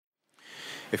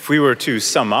If we were to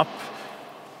sum up,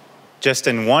 just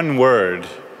in one word,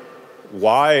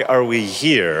 why are we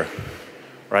here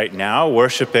right now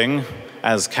worshiping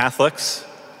as Catholics?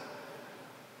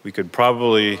 We could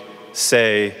probably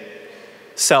say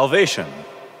salvation.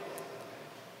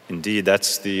 Indeed,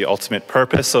 that's the ultimate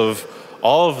purpose of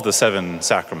all of the 7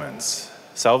 sacraments,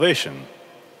 salvation.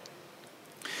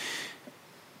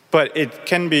 But it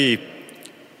can be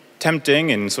tempting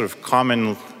in sort of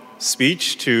common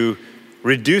speech to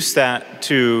reduce that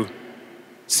to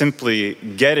simply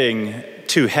getting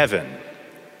to heaven.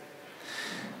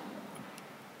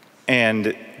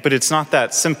 But it's not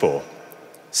that simple.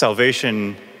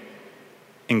 Salvation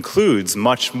includes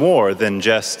much more than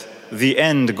just the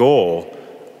end goal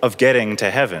of getting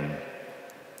to heaven.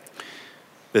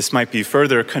 This might be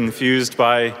further confused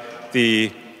by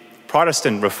the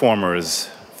Protestant reformers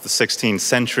of the 16th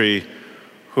century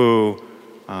who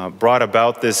brought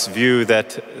about this view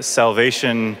that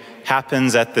salvation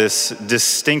happens at this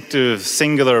distinctive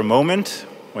singular moment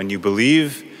when you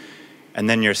believe, and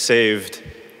then you're saved,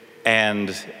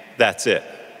 and that's it.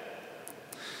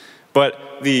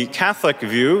 But the Catholic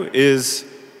view is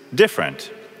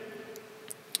different.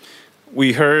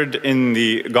 We heard in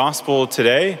the gospel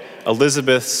today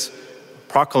Elizabeth's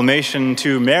proclamation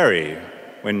to Mary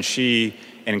when she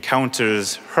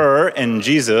encounters her and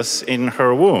Jesus in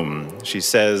her womb. She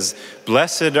says,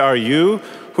 "Blessed are you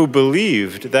who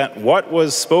believed that what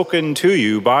was spoken to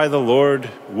you by the Lord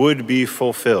would be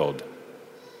fulfilled."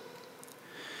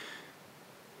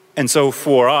 And so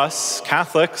for us,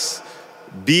 Catholics,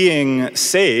 being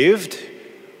saved,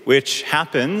 which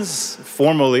happens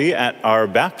formally at our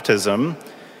baptism,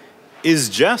 is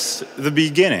just the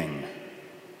beginning.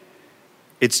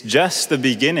 It's just the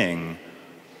beginning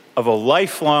of a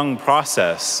lifelong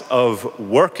process of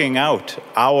working out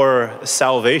our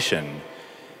salvation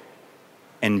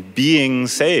and being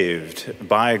saved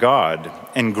by God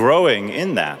and growing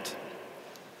in that.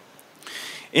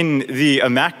 In the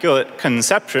Immaculate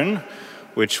Conception,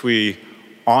 which we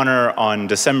honor on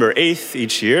December 8th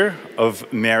each year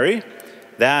of Mary,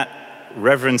 that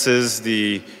reverences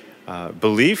the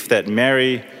belief that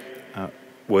Mary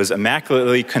was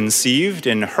immaculately conceived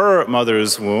in her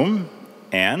mother's womb,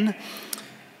 Anne,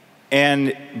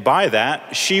 and by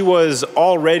that she was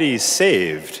already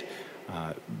saved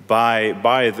by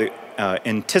the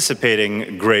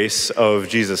anticipating grace of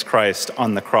Jesus Christ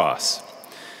on the cross.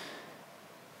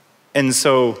 And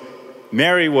so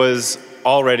Mary was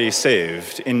already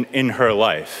saved in her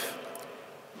life.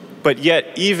 But yet,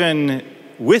 even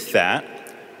with that,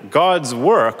 God's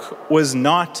work was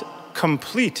not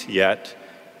complete yet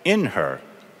in her.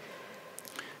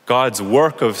 God's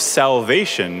work of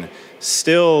salvation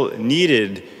still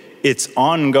needed its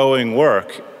ongoing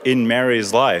work in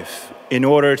Mary's life in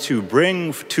order to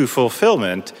bring to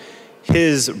fulfillment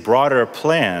his broader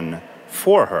plan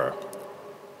for her,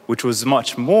 which was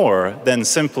much more than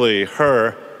simply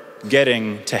her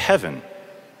getting to heaven.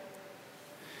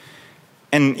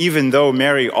 And even though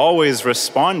Mary always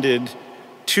responded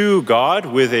to God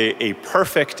with a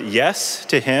perfect yes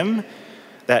to him,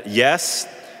 that yes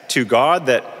to God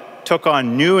that took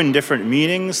on new and different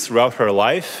meanings throughout her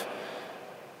life,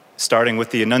 starting with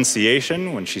the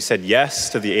Annunciation, when she said yes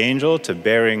to the angel, to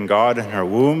bearing God in her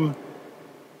womb,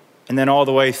 and then all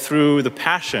the way through the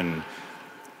Passion,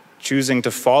 choosing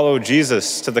to follow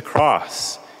Jesus to the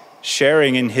cross,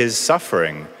 sharing in his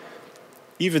suffering,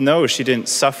 even though she didn't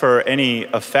suffer any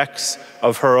effects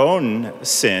of her own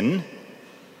sin,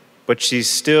 but she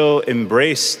still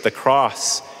embraced the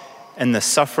cross and the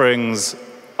sufferings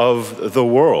of the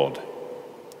world.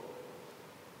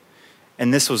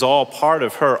 And this was all part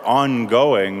of her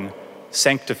ongoing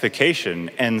sanctification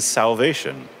and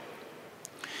salvation.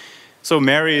 So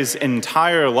Mary's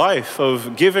entire life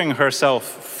of giving herself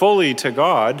fully to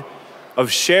God,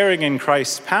 of sharing in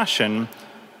Christ's passion,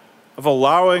 of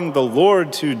allowing the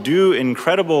Lord to do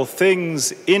incredible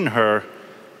things in her,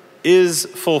 is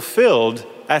fulfilled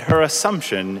at her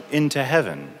assumption into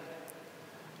heaven.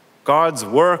 God's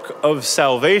work of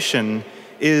salvation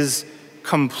is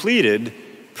completed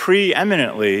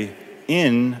preeminently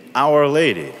in Our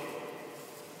Lady.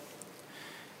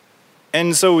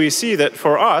 And so we see that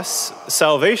for us,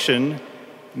 salvation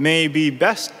may be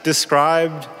best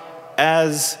described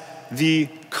as the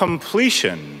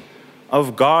completion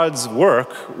of God's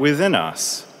work within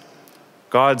us,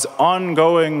 God's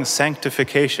ongoing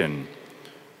sanctification,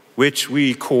 which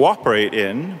we cooperate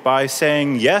in by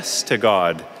saying yes to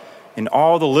God in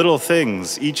all the little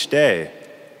things each day,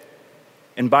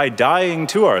 and by dying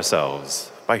to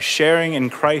ourselves, by sharing in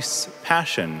Christ's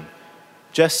passion,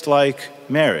 just like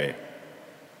Mary.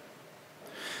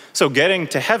 So getting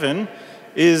to heaven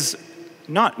is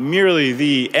not merely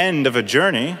the end of a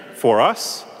journey for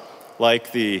us,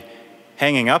 like the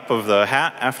hanging up of the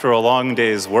hat after a long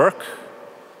day's work.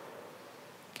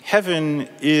 Heaven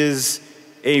is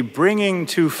a bringing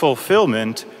to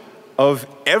fulfillment of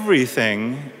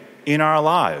everything in our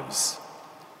lives.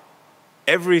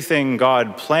 Everything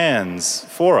God plans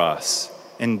for us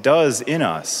and does in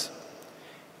us.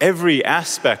 Every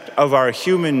aspect of our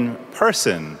human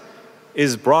person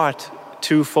is brought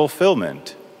to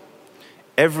fulfillment.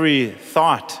 Every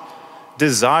thought,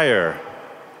 desire,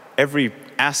 every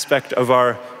aspect of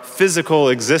our physical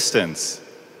existence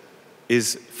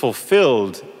is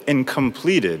fulfilled and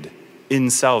completed in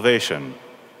salvation.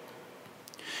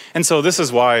 And so this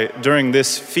is why during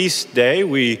this feast day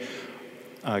we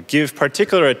give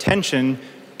particular attention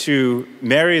to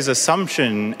Mary's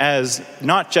assumption as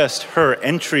not just her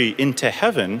entry into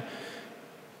heaven,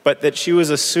 but that she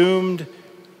was assumed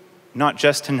not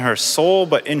just in her soul,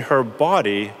 but in her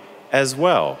body as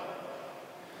well.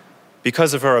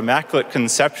 Because of her immaculate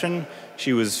conception,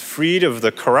 she was freed of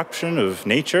the corruption of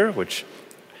nature, which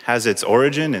has its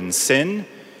origin in sin.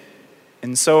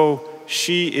 And so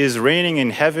she is reigning in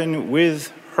heaven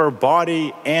with her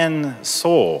body and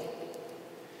soul.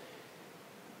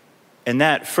 And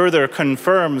that further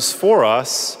confirms for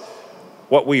us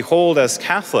what we hold as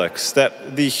Catholics,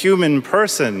 that the human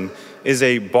person is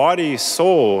a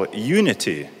body-soul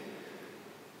unity,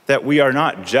 that we are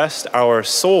not just our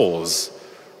souls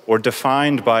or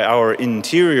defined by our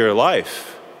interior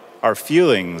life, our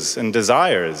feelings and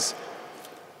desires,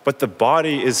 but the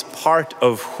body is part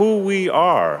of who we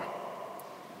are,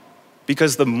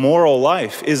 because the moral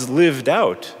life is lived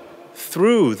out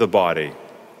through the body.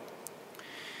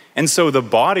 And so the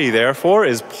body, therefore,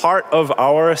 is part of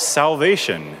our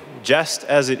salvation, just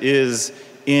as it is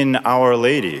in Our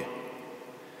Lady.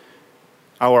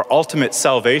 Our ultimate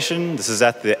salvation, this is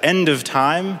at the end of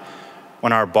time,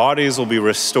 when our bodies will be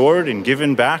restored and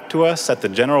given back to us at the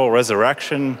general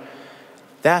resurrection.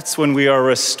 That's when we are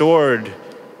restored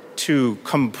to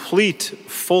complete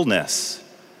fullness,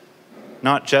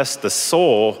 not just the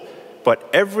soul, but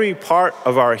every part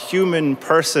of our human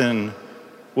person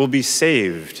will be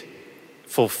saved,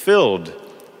 fulfilled,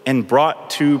 and brought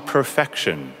to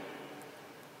perfection.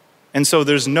 And so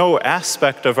there's no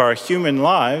aspect of our human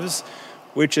lives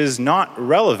which is not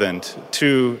relevant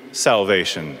to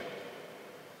salvation.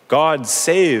 God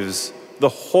saves the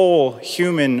whole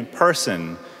human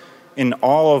person in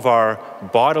all of our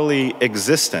bodily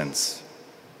existence.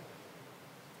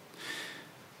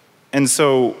 And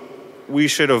so we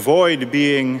should avoid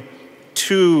being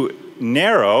too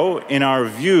narrow in our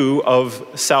view of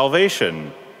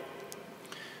salvation,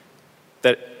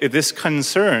 that this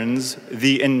concerns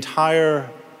the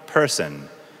entire person,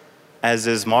 as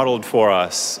is modeled for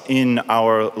us in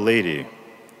Our Lady.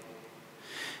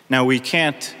 Now, we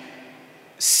can't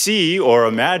see or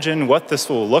imagine what this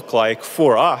will look like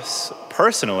for us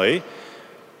personally.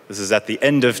 This is at the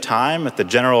end of time, at the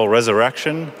general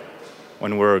resurrection,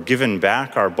 when we're given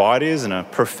back our bodies in a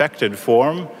perfected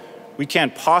form. We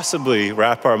can't possibly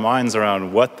wrap our minds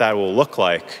around what that will look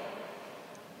like.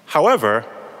 However,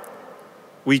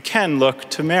 we can look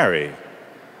to Mary.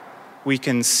 We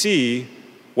can see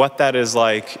what that is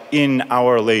like in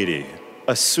Our Lady,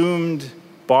 assumed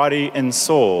body and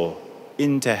soul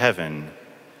into heaven.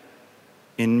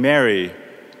 In Mary,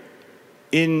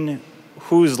 in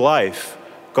whose life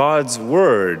God's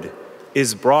word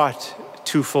is brought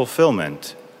to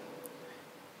fulfillment,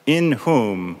 in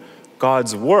whom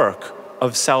God's work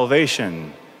of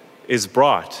salvation is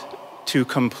brought to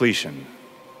completion.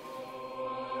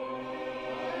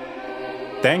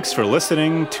 Thanks for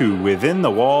listening to Within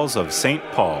the Walls of St.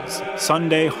 Paul's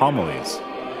Sunday Homilies.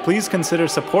 Please consider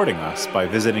supporting us by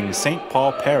visiting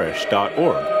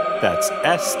stpaulparish.org. That's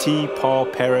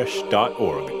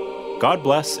stpaulparish.org. God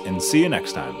bless and see you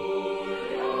next time.